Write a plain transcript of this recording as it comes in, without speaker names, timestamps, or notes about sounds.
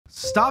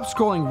Stop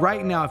scrolling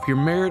right now if you're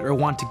married or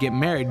want to get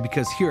married,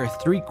 because here are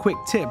 3 quick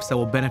tips that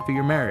will benefit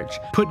your marriage.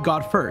 Put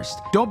God first.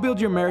 Don't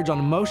build your marriage on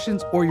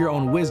emotions or your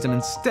own wisdom.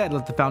 Instead,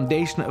 let the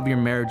foundation of your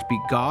marriage be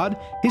God,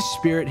 His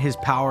Spirit, His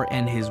power,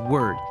 and His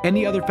Word.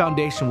 Any other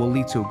foundation will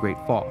lead to a great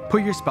fall.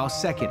 Put your spouse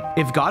second.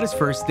 If God is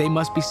first, they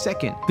must be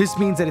second. This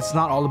means that it's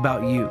not all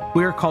about you.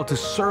 We are called to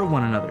serve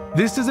one another.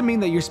 This doesn't mean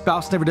that your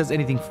spouse never does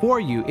anything for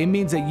you. It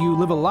means that you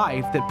live a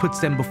life that puts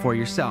them before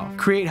yourself.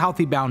 Create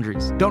healthy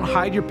boundaries. Don't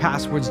hide your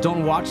passwords.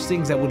 Don't watch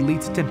things that would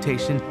lead to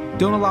temptation.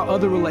 Don't allow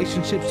other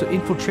relationships to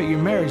infiltrate your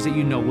marriage that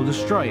you know will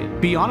destroy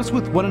it. Be honest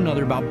with one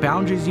another about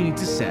boundaries you need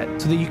to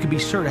set so that you can be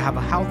sure to have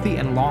a healthy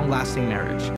and long-lasting marriage.